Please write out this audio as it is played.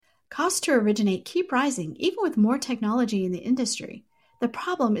costs to originate keep rising even with more technology in the industry. The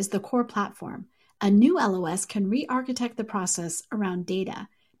problem is the core platform. A new LOS can re-architect the process around data,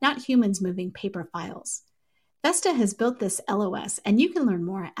 not humans moving paper files. Vesta has built this LOS, and you can learn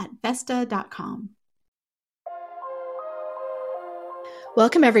more at Vesta.com.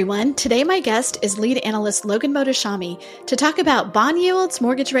 Welcome, everyone. Today, my guest is lead analyst Logan Mohtashami to talk about bond yields,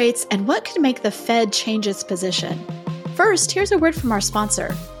 mortgage rates, and what could make the Fed change its position. First, here's a word from our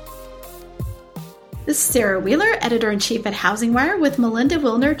sponsor. This is Sarah Wheeler, Editor-in-Chief at HousingWire, with Melinda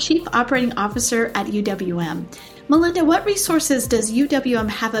Wilner, Chief Operating Officer at UWM. Melinda, what resources does UWM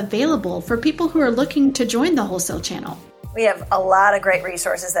have available for people who are looking to join the wholesale channel? We have a lot of great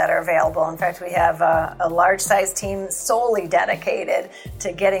resources that are available. In fact, we have a large-sized team solely dedicated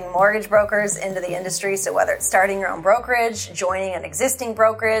to getting mortgage brokers into the industry. So whether it's starting your own brokerage, joining an existing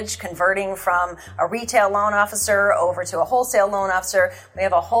brokerage, converting from a retail loan officer over to a wholesale loan officer, we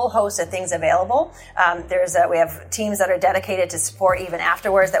have a whole host of things available. We have teams that are dedicated to support even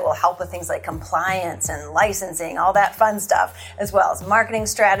afterwards that will help with things like compliance and licensing, all that fun stuff, as well as marketing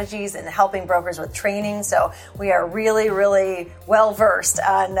strategies and helping brokers with training. So we are really well versed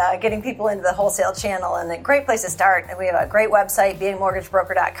on getting people into the wholesale channel, and a great place to start. We have a great website,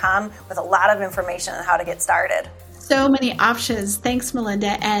 beamortgagebroker.com, with a lot of information on how to get started. So many options. Thanks,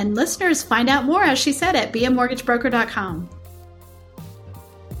 Melinda. And listeners, find out more, as she said, at beamortgagebroker.com.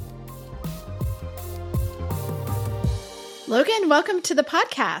 Logan, welcome to the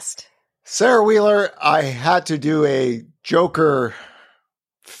podcast. Sarah Wheeler, I had to do a Joker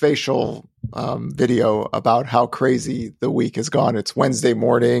facial video about how crazy the week has gone. It's Wednesday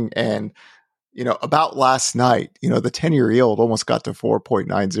morning, and about last night, the 10-year yield almost got to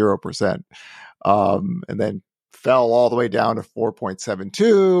 4.90%, and then fell all the way down to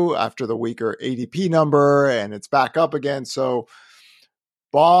 4.72 after the weaker ADP number, and it's back up again. So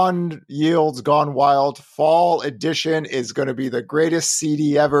bond yields gone wild. Fall edition is going to be the greatest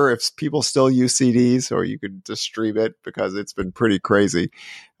CD ever if people still use CDs, or you could just stream it because it's been pretty crazy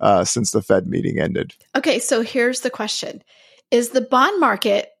since the Fed meeting ended. Okay, so here's the question. Is the bond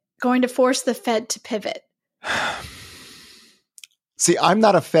market going to force the Fed to pivot? See, I'm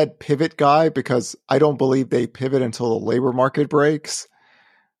not a Fed pivot guy because I don't believe they pivot until the labor market breaks.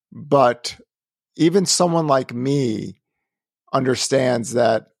 But even someone like me understands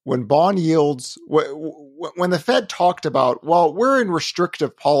that when bond yields, when the Fed talked about, well, we're in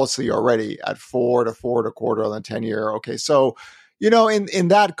restrictive policy already at 4 to 4.25 on the 10-year. Okay, so, in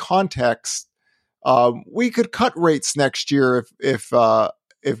that context, we could cut rates next year if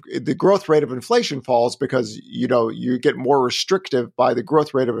the growth rate of inflation falls because, you get more restrictive by the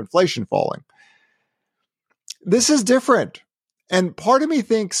growth rate of inflation falling. This is different. And part of me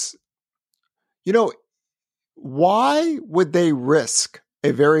thinks, why would they risk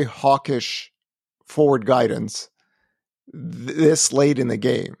a very hawkish forward guidance this late in the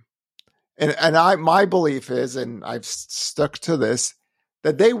game? And my belief is, and I've stuck to this,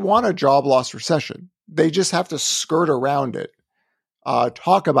 that they want a job loss recession. They just have to skirt around it,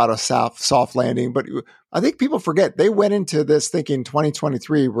 talk about a soft landing. But I think people forget they went into this thinking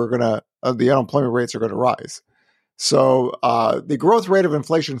 2023 the unemployment rates are going to rise. So the growth rate of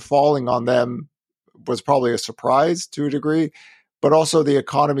inflation falling on them was probably a surprise to a degree, but also the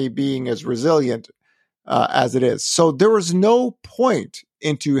economy being as resilient as it is. So there was no point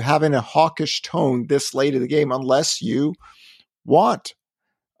into having a hawkish tone this late in the game unless you want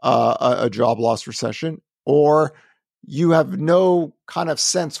a job loss recession, or you have no kind of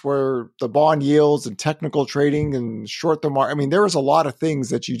sense where the bond yields and technical trading and short the market. I mean, there is a lot of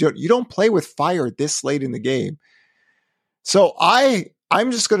things that you don't play with fire this late in the game. So I'm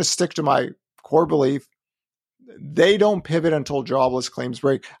just going to stick to my core belief. They don't pivot until jobless claims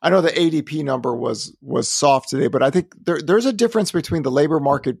break. I know the ADP number was soft today, but I think there's a difference between the labor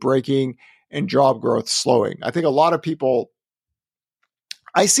market breaking and job growth slowing. I think I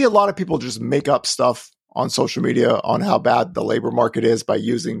see a lot of people just make up stuff on social media on how bad the labor market is by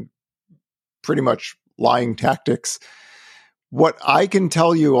using pretty much lying tactics. What I can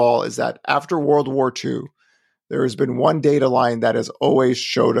tell you all is that after World War II, there has been one data line that has always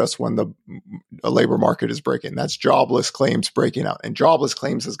showed us when the labor market is breaking. That's jobless claims breaking out. And jobless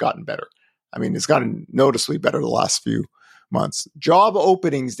claims has gotten better. I mean, it's gotten noticeably better the last few months. Job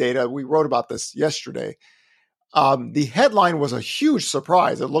openings data, we wrote about this yesterday. The headline was a huge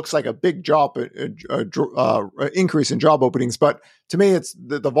surprise. It looks like a big job increase in job openings. But to me, it's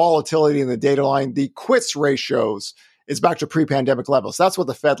the volatility in the data line. The quits ratios is back to pre-pandemic levels. That's what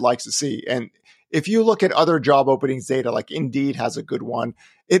the Fed likes to see. And if you look at other job openings data, like Indeed has a good one,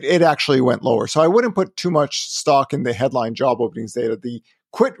 it actually went lower. So I wouldn't put too much stock in the headline job openings data. The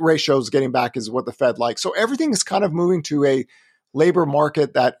quit ratios getting back is what the Fed likes. So everything is kind of moving to a labor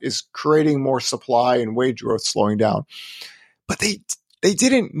market that is creating more supply and wage growth slowing down. But they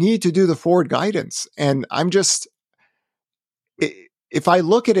didn't need to do the forward guidance. And if I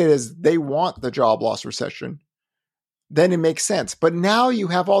look at it as they want the job loss recession, then it makes sense. But now you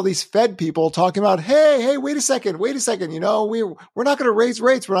have all these Fed people talking about, hey, wait a second. You know, we're not going to raise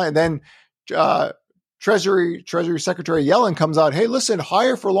rates. And then Treasury Secretary Yellen comes out, hey, listen,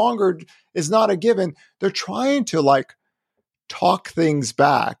 higher for longer is not a given. They're trying to like talk things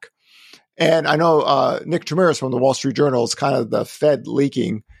back. And I know Nick Tamiris from the Wall Street Journal is kind of the Fed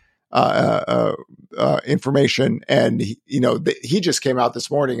leaking information. And he just came out this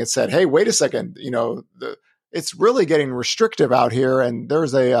morning and said, hey, wait a second, it's really getting restrictive out here. And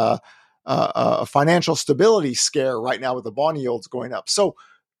there's a financial stability scare right now with the bond yields going up. So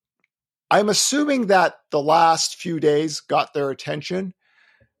I'm assuming that the last few days got their attention,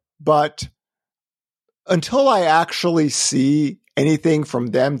 but until I actually see anything from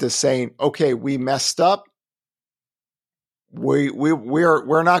them to saying, okay, we messed up, we're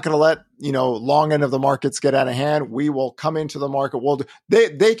not going to let long end of the markets get out of hand. We will come into the market.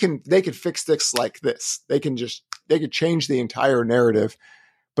 They can fix this like this. They could change the entire narrative,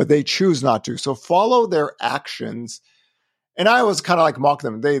 but they choose not to. So follow their actions. And I always kind of like mock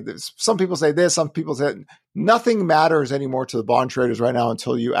them. Some people say this, some people say nothing matters anymore to the bond traders right now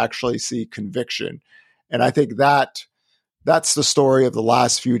until you actually see conviction. And I think that's the story of the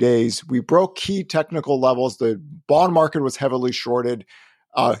last few days. We broke key technical levels. The bond market was heavily shorted,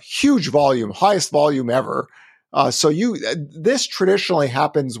 huge volume, highest volume ever. This traditionally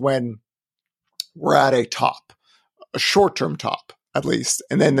happens when we're at a top, a short-term top at least,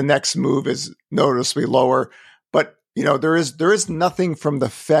 and then the next move is noticeably lower. But there is nothing from the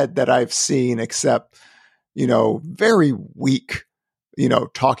Fed that I've seen except very weak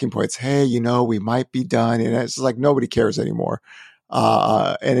talking points. Hey, we might be done. And it's like nobody cares anymore.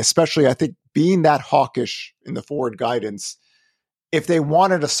 And especially, I think, being that hawkish in the forward guidance, if they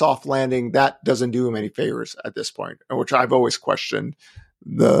wanted a soft landing, that doesn't do them any favors at this point, which I've always questioned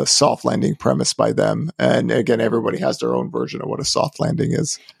the soft landing premise by them. And again, everybody has their own version of what a soft landing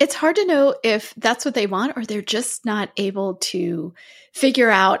is. It's hard to know if that's what they want or they're just not able to figure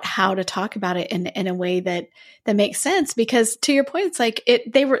out how to talk about it in a way that makes sense. Because to your point, it's like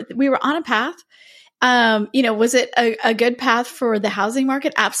we were on a path. Was it a good path for the housing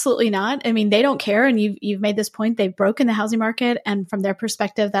market? Absolutely not. I mean, they don't care. And you've made this point. They've broken the housing market. And from their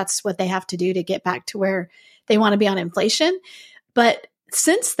perspective, that's what they have to do to get back to where they want to be on inflation. But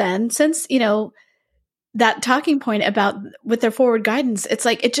since then, that talking point about with their forward guidance, it's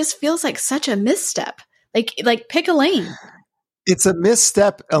like, it just feels like such a misstep. Like pick a lane. It's a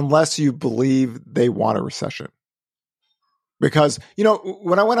misstep unless you believe they want a recession. Because,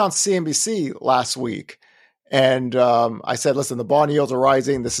 when I went on CNBC last week and I said, listen, the bond yields are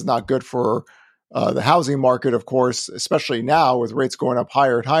rising. This is not good for the housing market, of course, especially now with rates going up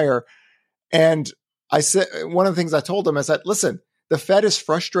higher and higher. And I said, one of the things I told them is that, listen, the Fed is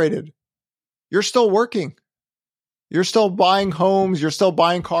frustrated. You're still working. You're still buying homes. You're still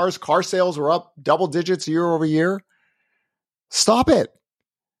buying cars. Car sales are up double digits year over year. Stop it.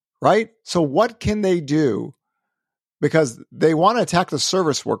 Right? So what can they do? Because they want to attack the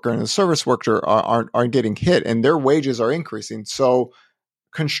service worker, and the service worker aren't getting hit, and their wages are increasing. So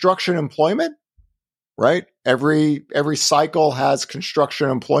construction employment, right? Every cycle has construction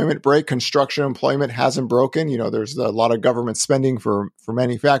employment break. Construction employment hasn't broken. There's a lot of government spending for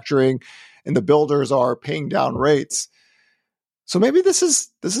manufacturing, and the builders are paying down rates. So maybe this is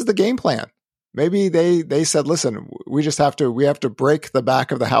the game plan. Maybe they said, listen, we have to break the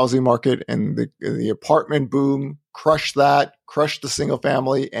back of the housing market and the apartment boom, crush the single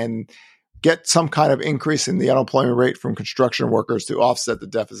family, and get some kind of increase in the unemployment rate from construction workers to offset the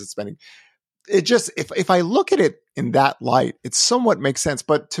deficit spending. It just, if I look at it in that light, it somewhat makes sense.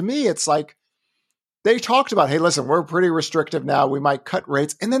 But to me, it's like they talked about, hey, listen, we're pretty restrictive now. We might cut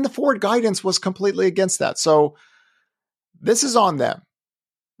rates. And then the forward guidance was completely against that. So this is on them,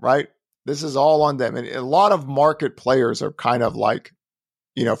 right? This is all on them. And a lot of market players are kind of like,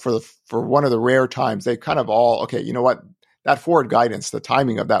 for one of the rare times, they kind of all, okay, you know what? That forward guidance, the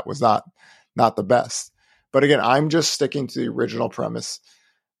timing of that was not the best. But again, I'm just sticking to the original premise.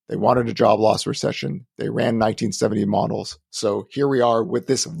 They wanted a job loss recession. They ran 1970 models. So here we are with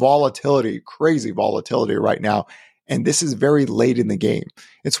this volatility, crazy volatility right now. And this is very late in the game.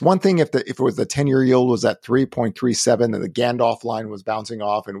 It's one thing if it was the 10-year yield was at 3.37 and the Gandalf line was bouncing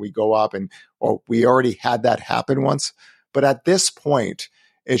off and we go up we already had that happen once. But at this point,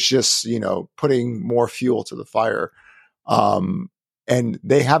 it's just, putting more fuel to the fire. And And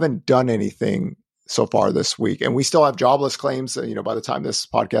they haven't done anything so far this week. And we still have jobless claims. By the time this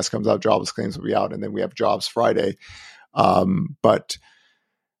podcast comes out, jobless claims will be out. And then we have jobs Friday. But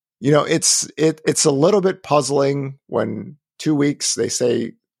it's a little bit puzzling when 2 weeks they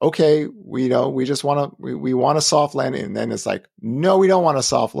say, okay, we just want a soft landing. And then it's like, no, we don't want a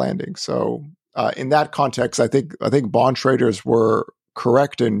soft landing. So in that context, I think bond traders were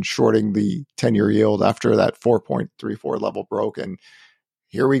correct in shorting the 10-year yield after that 4.34 level broke. And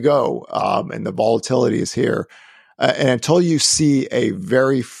here we go. And the volatility is here. And until you see a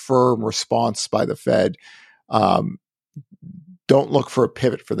very firm response by the Fed, don't look for a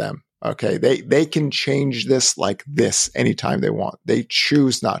pivot for them. Okay. They can change this like this anytime they want. They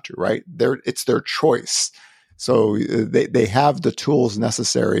choose not to, right? It's their choice. So they have the tools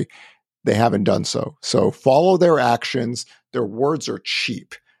necessary. They haven't done so. So follow their actions. Their words are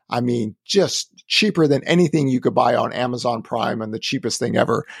cheap. I mean, just cheaper than anything you could buy on Amazon Prime and the cheapest thing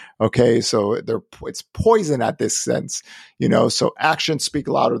ever. Okay. So it's poison at this sense, so actions speak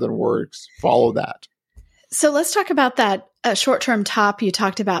louder than words. Follow that. So let's talk about that short-term top you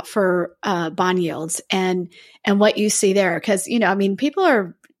talked about for bond yields and what you see there. Because, people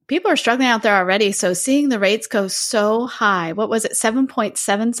are struggling out there already. So seeing the rates go so high, what was it,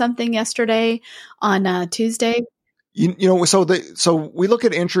 7.7 something yesterday on Tuesday? So we look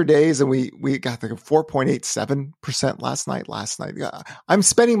at intradays and we got like a 4.87% last night. I'm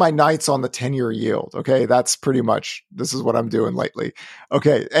spending my nights on the 10-year yield. Okay. That's pretty much, this is what I'm doing lately.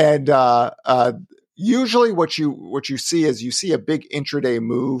 Okay. And, usually what you see is you see a big intraday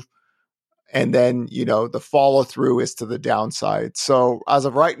move and then, the follow through is to the downside. So as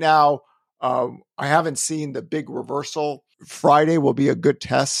of right now, I haven't seen the big reversal. Friday will be a good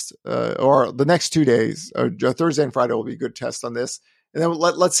test, or the next 2 days, Thursday and Friday will be a good test on this. And then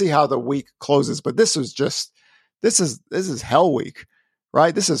let's see how the week closes. But this is hell week,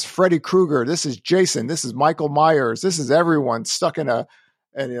 right? This is Freddy Krueger. This is Jason. This is Michael Myers. This is everyone stuck in a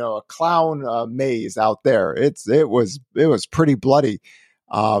clown maze out there. It was pretty bloody.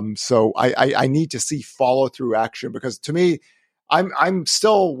 So I need to see follow through action, because to me, I'm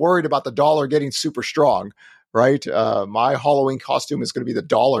still worried about the dollar getting super strong. Right. My Halloween costume is going to be the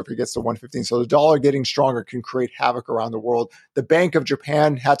dollar if it gets to 115. So the dollar getting stronger can create havoc around the world. The Bank of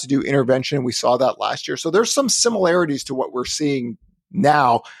Japan had to do intervention. We saw that last year. So there's some similarities to what we're seeing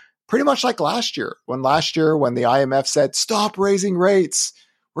now, pretty much like last year when the IMF said, stop raising rates.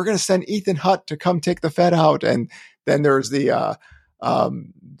 We're going to send Ethan Hutt to come take the Fed out. And then there's the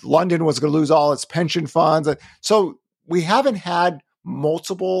London was going to lose all its pension funds. So we haven't had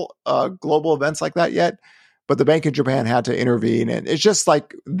multiple global events like that yet. But the Bank of Japan had to intervene. And it's just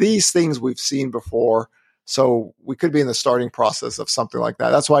like these things we've seen before. So we could be in the starting process of something like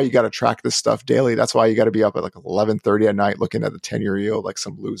that. That's why you got to track this stuff daily. That's why you got to be up at like 11:30 at night looking at the 10-year yield like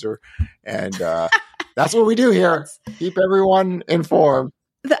some loser. And that's what we do here. Keep everyone informed.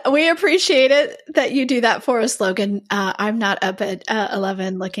 We appreciate it that you do that for us, Logan. I'm not up at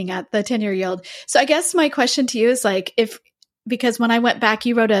 11 looking at the 10-year yield. So I guess my question to you is like, because when I went back,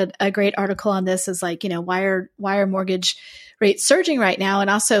 you wrote a great article on this, is like, why are mortgage rates surging right now? And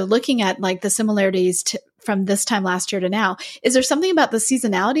also looking at like the similarities from this time last year to now. Is there something about the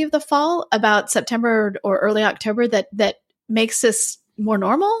seasonality of the fall, about September or early October that makes this more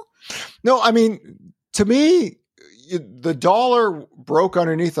normal? No, I mean, to me, the dollar broke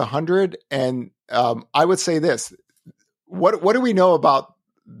underneath 100. And I would say this, what do we know about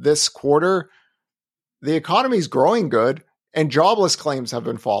this quarter? The economy is growing good. And jobless claims have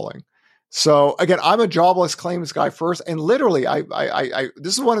been falling. So again, I'm a jobless claims guy first. And literally, I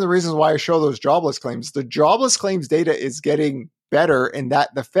this is one of the reasons why I show those jobless claims. The jobless claims data is getting better, and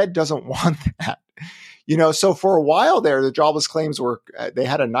that the Fed doesn't want that. So for a while there, the jobless claims they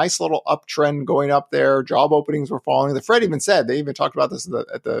had a nice little uptrend going up there. Job openings were falling. The Fed even said, they even talked about this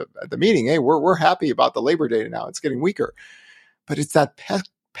at the meeting. Hey, we're happy about the labor data now. It's getting weaker. But it's that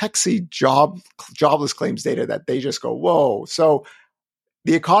PEXI jobless claims data that they just go, whoa. So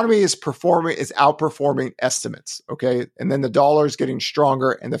the economy is outperforming estimates. Okay. And then the dollar is getting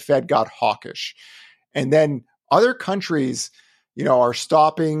stronger and the Fed got hawkish. And then other countries, are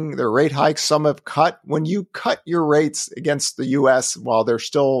stopping their rate hikes. Some have cut. When you cut your rates against the US while they're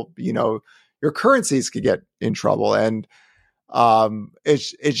still, your currencies could get in trouble. And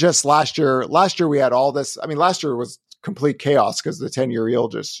it's just last year we had all this. I mean, last year was complete chaos because the 10-year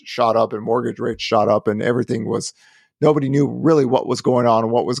yield just shot up and mortgage rates shot up and nobody knew really what was going on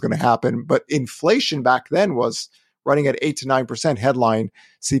and what was going to happen. But inflation back then was running at 8 to 9% headline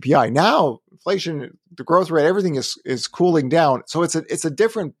CPI. Now inflation, the growth rate, everything is cooling down. So it's a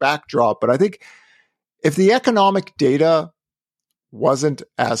different backdrop. But I think if the economic data wasn't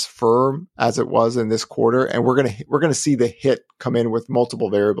as firm as it was in this quarter, and we're gonna see the hit come in with multiple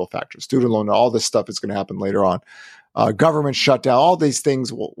variable factors. Student loan, all this stuff is going to happen later on. Government shutdown, all these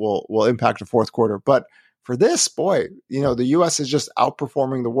things will impact the fourth quarter. But for this, boy, the U.S. is just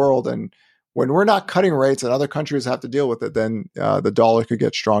outperforming the world, and when we're not cutting rates and other countries have to deal with it, then the dollar could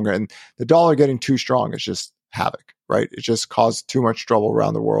get stronger. And the dollar getting too strong is just havoc, right? It just caused too much trouble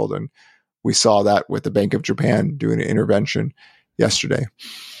around the world, and we saw that with the Bank of Japan doing an intervention yesterday.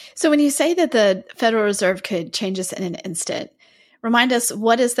 So when you say that the Federal Reserve could change this in an instant, remind us,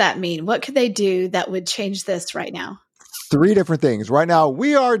 what does that mean? What could they do that would change this right now? 3 different things. Right now,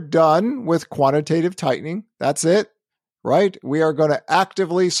 we are done with quantitative tightening. That's it, right? We are going to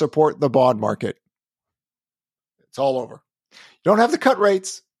actively support the bond market. It's all over. You don't have to cut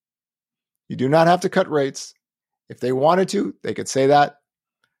rates. You do not have to cut rates. If they wanted to, they could say that,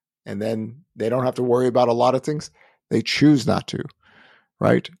 and then they don't have to worry about a lot of things. They choose not to,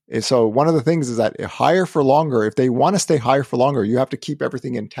 right? And so one of the things is that higher for longer, if they want to stay higher for longer, you have to keep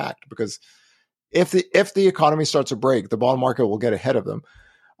everything intact, because if the economy starts to break, the bond market will get ahead of them.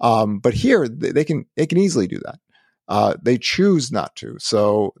 But here they can easily do that. They choose not to.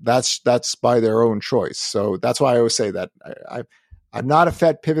 So that's by their own choice. So that's why I always say that I'm not a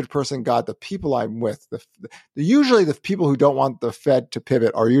Fed pivot person. God, the people I'm with, usually the people who don't want the Fed to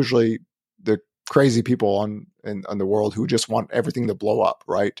pivot are usually the crazy people in the world who just want everything to blow up,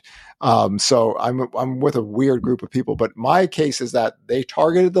 right? So I'm with a weird group of people. But my case is that they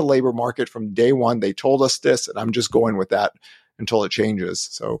targeted the labor market from day one. They told us this, and I'm just going with that until it changes.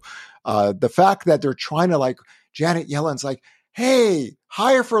 So the fact that they're trying to, like, Janet Yellen's like, hey,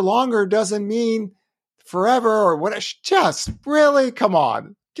 higher for longer doesn't mean forever, or what? Just really, come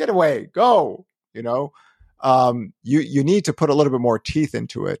on, get away, go. You need to put a little bit more teeth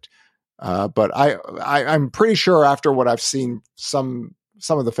into it. But I'm pretty sure after what I've seen some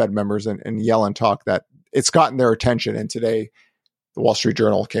of the Fed members and Yellen talk, that it's gotten their attention. And today, the Wall Street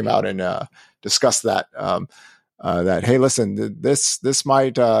Journal came out and discussed that that, hey, listen, this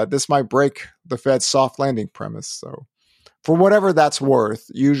might break the Fed's soft landing premise. So, for whatever that's worth,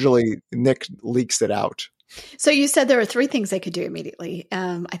 usually Nick leaks it out. So you said there are 3 things they could do immediately.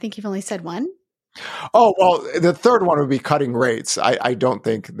 I think you've only said 1. Oh, well, the third one would be cutting rates. I don't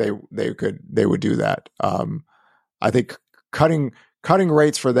think they would do that. I think cutting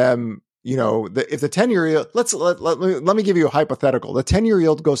rates for them, if the 10-year yield, let me give you a hypothetical. The 10-year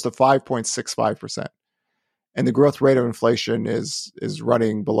yield goes to 5.65%, and the growth rate of inflation is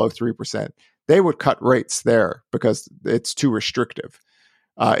running below 3%. They would cut rates there because it's too restrictive.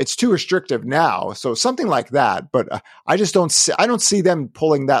 It's too restrictive now, so something like that. But I don't see them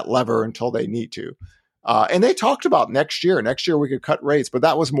pulling that lever until they need to. And they talked about next year. Next year we could cut rates, but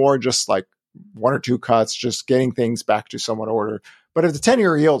that was more just like 1 or 2 cuts, just getting things back to somewhat order. But if the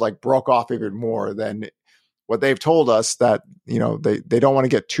 10-year yield broke off even more, then what they've told us that they don't want to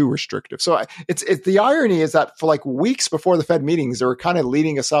get too restrictive. So it's the irony is that for weeks before the Fed meetings, they were kind of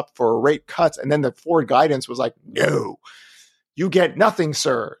leading us up for rate cuts, and then the forward guidance was like, no. You get nothing,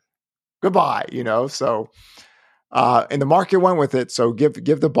 sir. Goodbye. So, and the market went with it. So give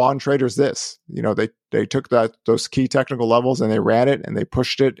the bond traders this. They took those key technical levels and they ran it and they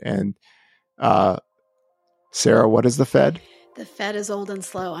pushed it. And Sarah, what is the Fed? The Fed is old and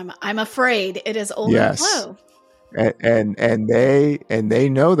slow. I'm afraid it is old and slow. And they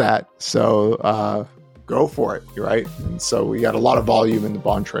know that. So go for it, right? And so we got a lot of volume in the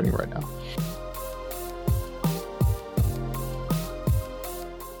bond trading right now.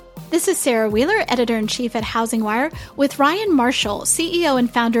 This is Sarah Wheeler, Editor-in-Chief at Housing Wire, with Ryan Marshall, CEO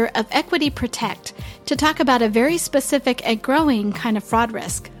and founder of Equity Protect, to talk about a very specific and growing kind of fraud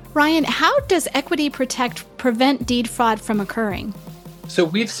risk. Ryan, how does Equity Protect prevent deed fraud from occurring? So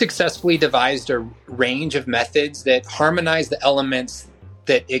we've successfully devised a range of methods that harmonize the elements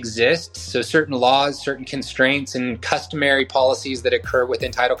that exist. So certain laws, certain constraints, and customary policies that occur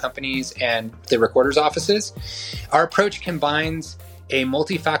within title companies and the recorder's offices. Our approach combines a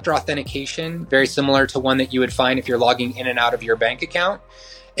multi-factor authentication, very similar to one that you would find if you're logging in and out of your bank account,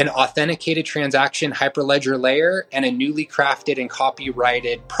 an authenticated transaction hyperledger layer, and a newly crafted and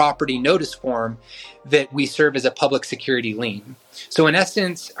copyrighted property notice form that we serve as a public security lien. So in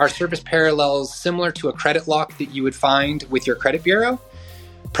essence, our service parallels similar to a credit lock that you would find with your credit bureau.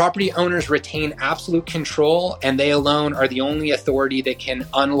 Property owners retain absolute control, and they alone are the only authority that can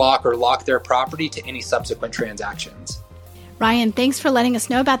unlock or lock their property to any subsequent transactions. Ryan, thanks for letting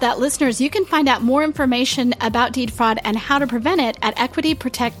us know about that. Listeners, you can find out more information about deed fraud and how to prevent it at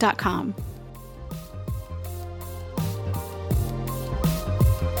equityprotect.com.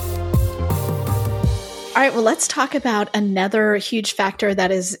 All right, well, let's talk about another huge factor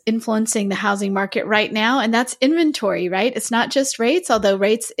that is influencing the housing market right now, and that's inventory, right? It's not just rates, although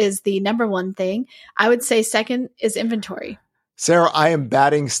rates is the number one thing. I would say second is inventory. Sarah, I am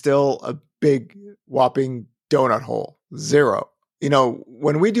batting still a big whopping donut hole, 0.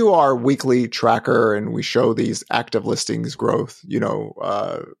 When we do our weekly tracker and we show these active listings growth,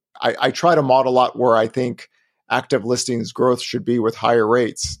 I try to model out where I think active listings growth should be with higher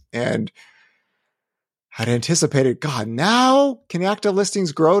rates. And I'd anticipated, God, now can active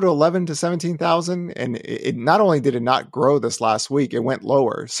listings grow to 11 to 17,000? And it not only did it not grow this last week, it went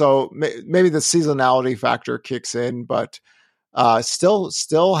lower. So maybe the seasonality factor kicks in, but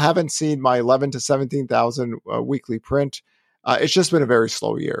still haven't seen my 11 to 17,000 weekly print. It's just been a very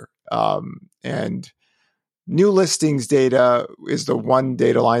slow year. And new listings data is the one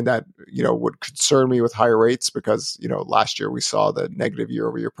data line that, would concern me with higher rates because, last year we saw the negative year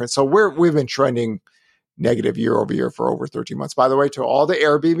over year print. So we've been trending negative year over year for over 13 months. By the way, to all the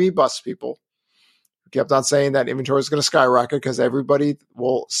Airbnb bust people who kept on saying that inventory is going to skyrocket because everybody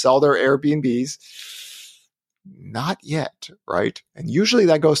will sell their Airbnbs. Not yet, right? And usually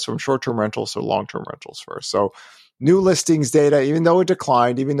that goes from short-term rentals to long-term rentals first. So new listings data, even though it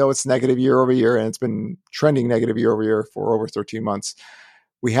declined, even though it's negative year over year, and it's been trending negative year over year for over 13 months,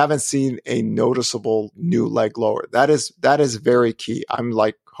 we haven't seen a noticeable new leg lower. That is very key. I'm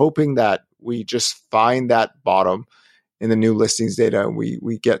hoping that we just find that bottom in the new listings data. And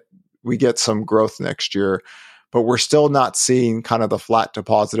we get some growth next year, but we're still not seeing kind of the flat to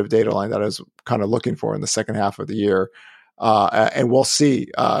positive data line that I was kind of looking for in the second half of the year. And we'll see.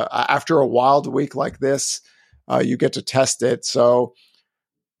 After a wild week like this, you get to test it. So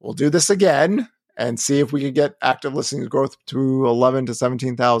we'll do this again and see if we can get active listings growth to 11 to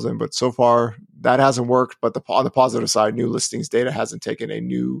 17,000. But so far that hasn't worked. But on the positive side, new listings data hasn't taken a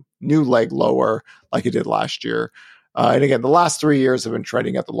new leg lower like it did last year. And again, the last 3 years have been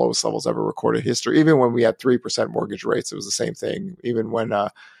trending at the lowest levels ever recorded in history. Even when we had 3% mortgage rates, it was the same thing. Even when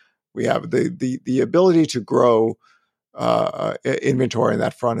we have the ability to grow inventory in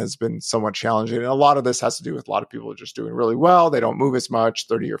that front has been somewhat challenging. And a lot of this has to do with a lot of people just doing really well. They don't move as much,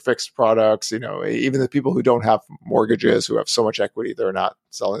 30-year fixed products, even the people who don't have mortgages, who have so much equity, they're not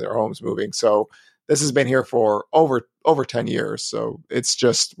selling their homes, moving. So this has been here for over 10 years. So it's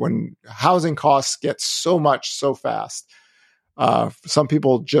just when housing costs get so much so fast, some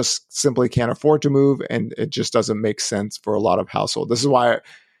people just simply can't afford to move, and it just doesn't make sense for a lot of households. This is why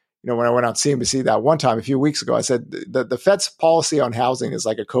when I went on CNBC that one time a few weeks ago, I said the Fed's policy on housing is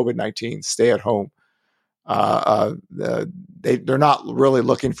like a COVID-19, stay at home. They're not really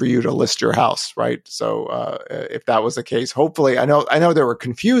looking for you to list your house, right? So if that was the case, hopefully, I know they were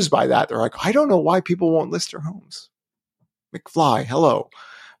confused by that. They're like, I don't know why people won't list their homes. McFly, hello.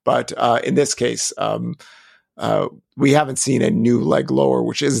 But in this case, we haven't seen a new leg lower,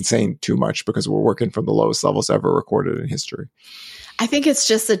 which isn't saying too much because we're working from the lowest levels ever recorded in history. I think it's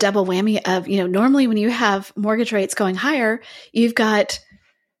just a double whammy of, normally when you have mortgage rates going higher, you've got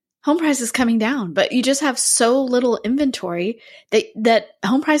home prices coming down, but you just have so little inventory that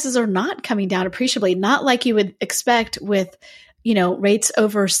home prices are not coming down appreciably, not like you would expect with, rates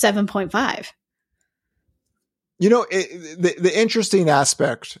over 7.5. The interesting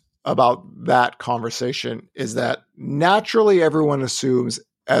aspect about that conversation is that naturally everyone assumes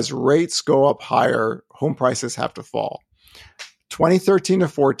as rates go up higher, home prices have to fall. 2013 to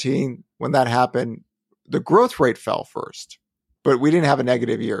 14, when that happened, the growth rate fell first, but we didn't have a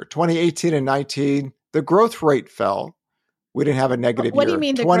negative year. 2018 and 19, the growth rate fell. We didn't have a negative year. What do you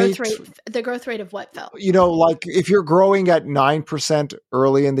mean the growth rate of what fell? Like if you're growing at 9%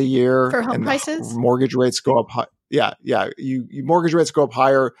 early in the year for home and prices, mortgage rates go up high. Yeah. You mortgage rates go up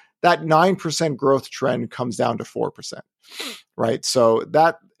higher. That 9% growth trend comes down to 4%, right? So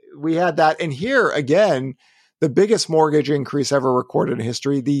that we had that. And here again, the biggest mortgage increase ever recorded in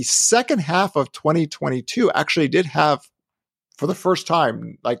history. The second half of 2022 actually did have, for the first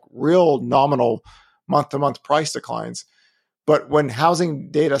time, like real nominal month-to-month price declines. But when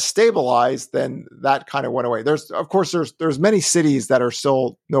housing data stabilized, then that kind of went away. There's many cities that are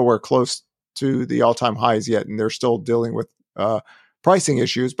still nowhere close to the all-time highs yet, and they're still dealing with pricing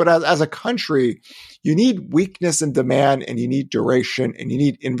issues. But as a country, you need weakness in demand, and you need duration, and you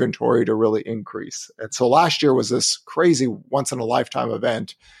need inventory to really increase. And so last year was this crazy once-in-a-lifetime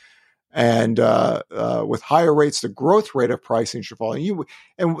event. And with higher rates, the growth rate of pricing should fall.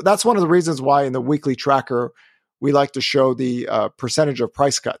 And that's one of the reasons why in the weekly tracker, we like to show the percentage of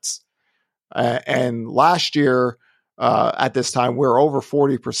price cuts. And last year, at this time, we're over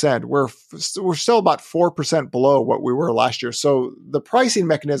 40%. We're still about 4% below what we were last year. So the pricing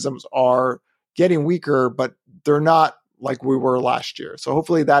mechanisms are getting weaker, but they're not like we were last year. So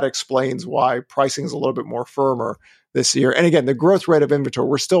hopefully that explains why pricing is a little bit more firmer this year. And again, the growth rate of inventory,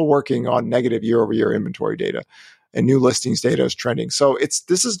 we're still working on negative year-over-year inventory data, and new listings data is trending. So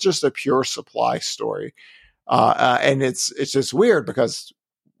this is just a pure supply story. And it's just weird because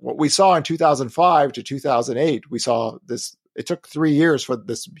what we saw in 2005 to 2008, we saw this, it took 3 years for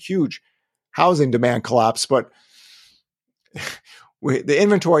this huge housing demand collapse, but the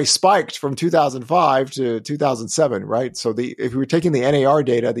inventory spiked from 2005 to 2007, right? So if we were taking the NAR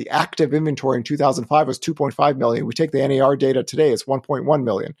data, the active inventory in 2005 was 2.5 million. We take the NAR data today, it's 1.1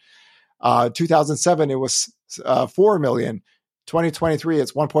 million. 2007, it was 4 million. 2023,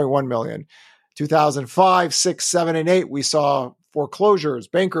 it's 1.1 million. 2005, 6, 7, and 8, we saw foreclosures,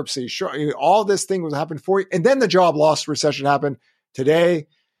 bankruptcy, all this thing was happening for you. And then the job loss recession happened. Today,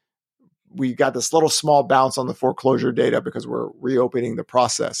 we got this little small bounce on the foreclosure data because we're reopening the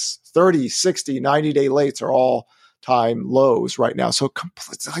process. 30, 60, 90-day lates are all time lows right now. So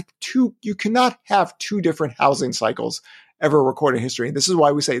it's like you cannot have two different housing cycles ever recorded in history. And this is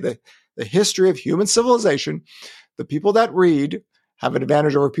why we say that the history of human civilization, the people that read have an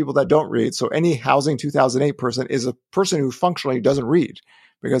advantage over people that don't read. So any housing 2008 person is a person who functionally doesn't read,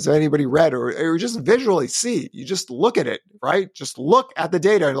 because if anybody read or just visually see, you just look at it, right? Just look at the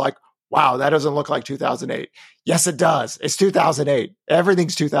data and like, wow, that doesn't look like 2008. Yes, it does. It's 2008.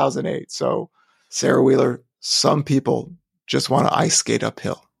 Everything's 2008. So Sarah Wheeler, some people just want to ice skate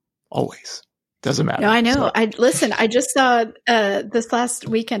uphill. Always. Doesn't matter. No, I know. So, I just saw this last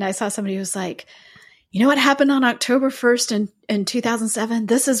weekend, I saw somebody who was like, you know what happened on October 1st in 2007?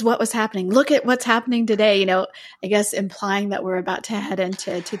 This is what was happening. Look at what's happening today. I guess implying that we're about to head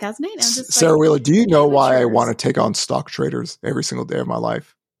into 2008. I'm just Sarah Wheeler, do you know why I yours? want to take on stock traders every single day of my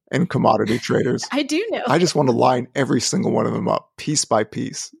life and commodity traders? I do know. I just want to line every single one of them up piece by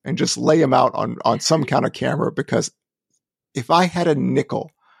piece and just lay them out on some kind of camera, because if I had a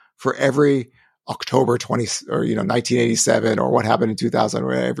nickel for every October 20 or 1987 or what happened in 2000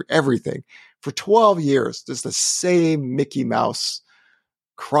 or everything for 12 years, just the same Mickey Mouse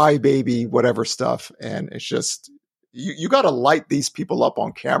crybaby whatever stuff, and it's just you got to light these people up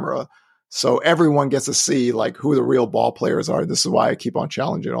on camera so everyone gets to see like who the real ball players are. This is why I keep on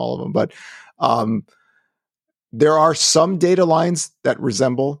challenging all of them. But there are some data lines that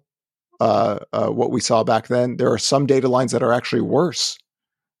resemble what we saw back then. There are some data lines that are actually worse.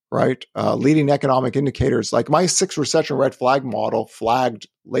 Right? Leading economic indicators, like my 6 recession red flag model flagged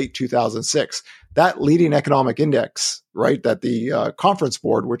late 2006. That leading economic index, right, that the conference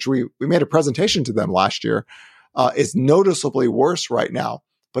board, which we made a presentation to them last year, is noticeably worse right now.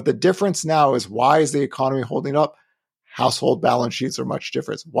 But the difference now is, why is the economy holding up? Household balance sheets are much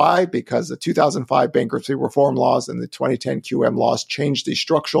different. Why? Because the 2005 bankruptcy reform laws and the 2010 QM laws changed the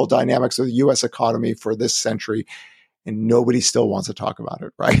structural dynamics of the U.S. economy for this century. And nobody still wants to talk about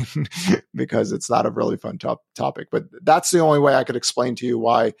it, right? Because it's not a really fun topic. But that's the only way I could explain to you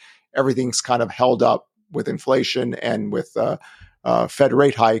why everything's kind of held up with inflation and with Fed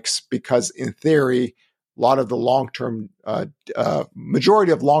rate hikes. Because in theory, a lot of the long-term,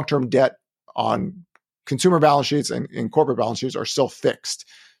 majority of long-term debt on consumer balance sheets and corporate balance sheets are still fixed.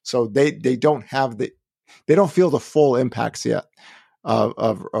 So they don't feel the full impacts yet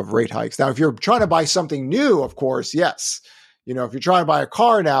of rate hikes. Now, if you're trying to buy something new, of course, yes. If you're trying to buy a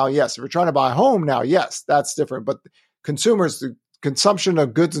car now, yes. If you're trying to buy a home now, yes, that's different. But consumers, the consumption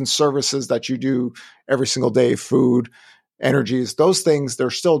of goods and services that you do every single day, food, energies, those things,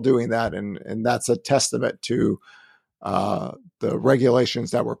 they're still doing that. And that's a testament to the regulations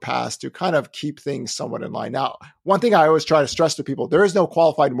that were passed to kind of keep things somewhat in line. Now, one thing I always try to stress to people, there is no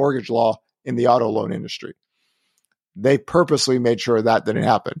qualified mortgage law in the auto loan industry. They purposely made sure that didn't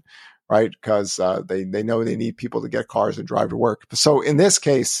happen, right? Because they know they need people to get cars and drive to work. So in this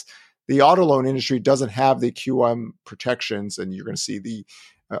case, the auto loan industry doesn't have the QM protections, and you're going to see the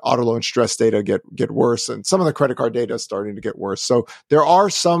auto loan stress data get worse, and some of the credit card data is starting to get worse. So there are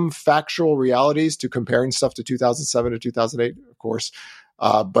some factual realities to comparing stuff to 2007 to 2008, of course.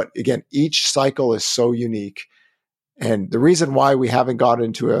 But again, each cycle is so unique. And the reason why we haven't got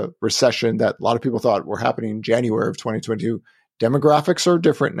into a recession that a lot of people thought were happening in January of 2022, demographics are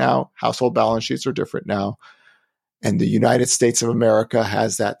different now. Household balance sheets are different now. And the United States of America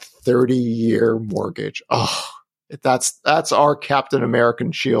has that 30-year mortgage. Oh, that's our Captain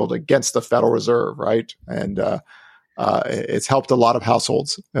American shield against the Federal Reserve, right? And it's helped a lot of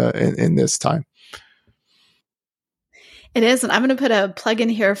households in this time. It is. And I'm going to put a plug in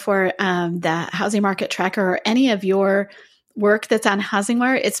here for the housing market tracker or any of your work that's on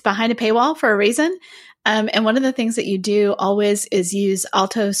HousingWire. It's behind a paywall for a reason. And one of the things that you do always is use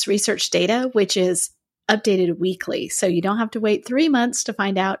Altos research data, which is updated weekly. So you don't have to wait 3 months to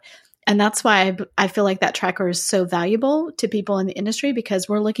find out. And that's why I feel like that tracker is so valuable to people in the industry, because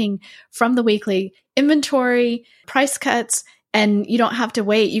we're looking from the weekly inventory, price cuts, and you don't have to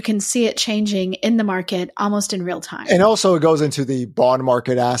wait. You can see it changing in the market almost in real time. And also it goes into the bond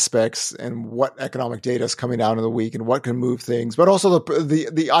market aspects and what economic data is coming out in the week and what can move things, but also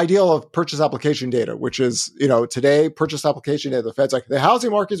the ideal of purchase application data, which is, today purchase application data, the Fed's like, the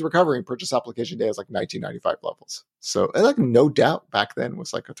housing market is recovering. Purchase application data is like 1995 levels. So like no doubt back then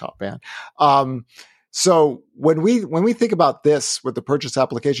was like a top band. So when we think about this with the purchase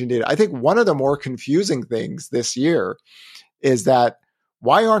application data, I think one of the more confusing things this year is that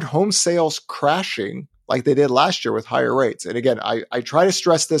why aren't home sales crashing like they did last year with higher rates? And again, I try to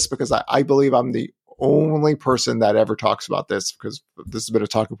stress this because I believe I'm the only person that ever talks about this, because this has been a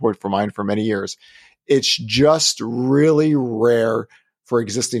talking point for mine for many years. It's just really rare for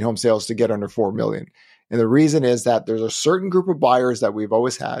existing home sales to get under 4 million. And the reason is that there's a certain group of buyers that we've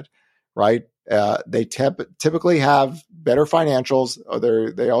always had, right? They typically have better financials.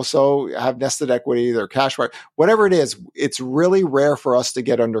 They also have nested equity, their cash, whatever it is. It's really rare for us to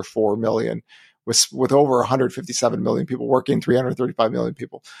get under 4 million with over 157 million people working, 335 million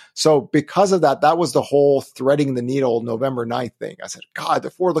people. So because of that, that was the whole threading the needle November 9th thing. I said, God,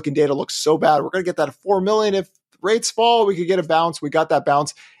 the forward-looking data looks so bad. We're going to get that at 4 million. If rates fall, we could get a bounce. We got that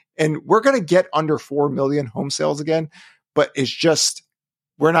bounce. And we're going to get under 4 million home sales again. But it's just,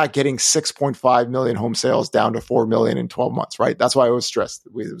 we're not getting 6.5 million home sales down to 4 million in 12 months, right? That's why I was stressed.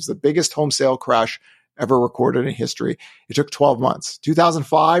 It was the biggest home sale crash ever recorded in history. It took 12 months.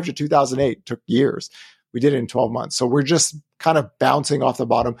 2005 to 2008 took years. We did it in 12 months. So we're just kind of bouncing off the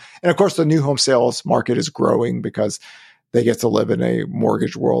bottom. And of course, the new home sales market is growing because they get to live in a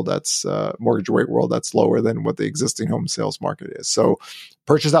mortgage world mortgage rate world that's lower than what the existing home sales market is. So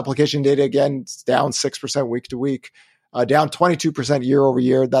purchase application data, again, it's down 6% week to week. Down 22% year over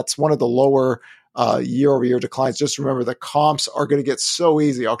year. That's one of the lower year over year declines. Just remember the comps are going to get so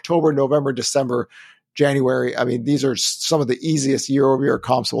easy. October, November, December, January. I mean, these are some of the easiest year over year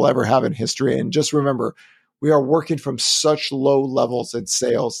comps we'll ever have in history. And just remember, we are working from such low levels in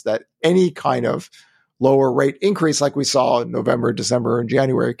sales that any kind of lower rate increase like we saw in November, December, and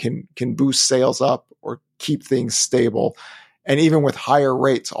January can boost sales up or keep things stable. And even with higher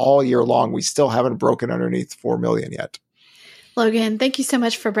rates all year long, we still haven't broken underneath 4 million yet. Logan, thank you so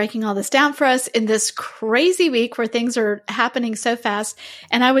much for breaking all this down for us in this crazy week where things are happening so fast.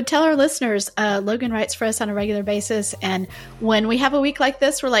 And I would tell our listeners, Logan writes for us on a regular basis. And when we have a week like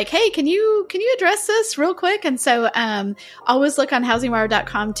this, we're like, hey, can you address this real quick? And so always look on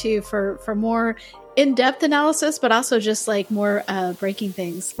housingwire.com too for more in-depth analysis, but also just like more breaking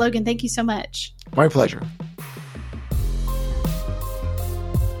things. Logan, thank you so much. My pleasure.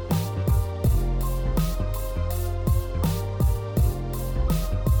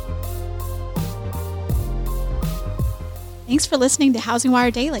 Thanks for listening to Housing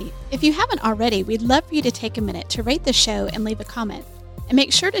Wire Daily. If you haven't already, we'd love for you to take a minute to rate the show and leave a comment. And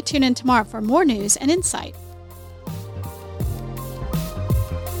make sure to tune in tomorrow for more news and insight.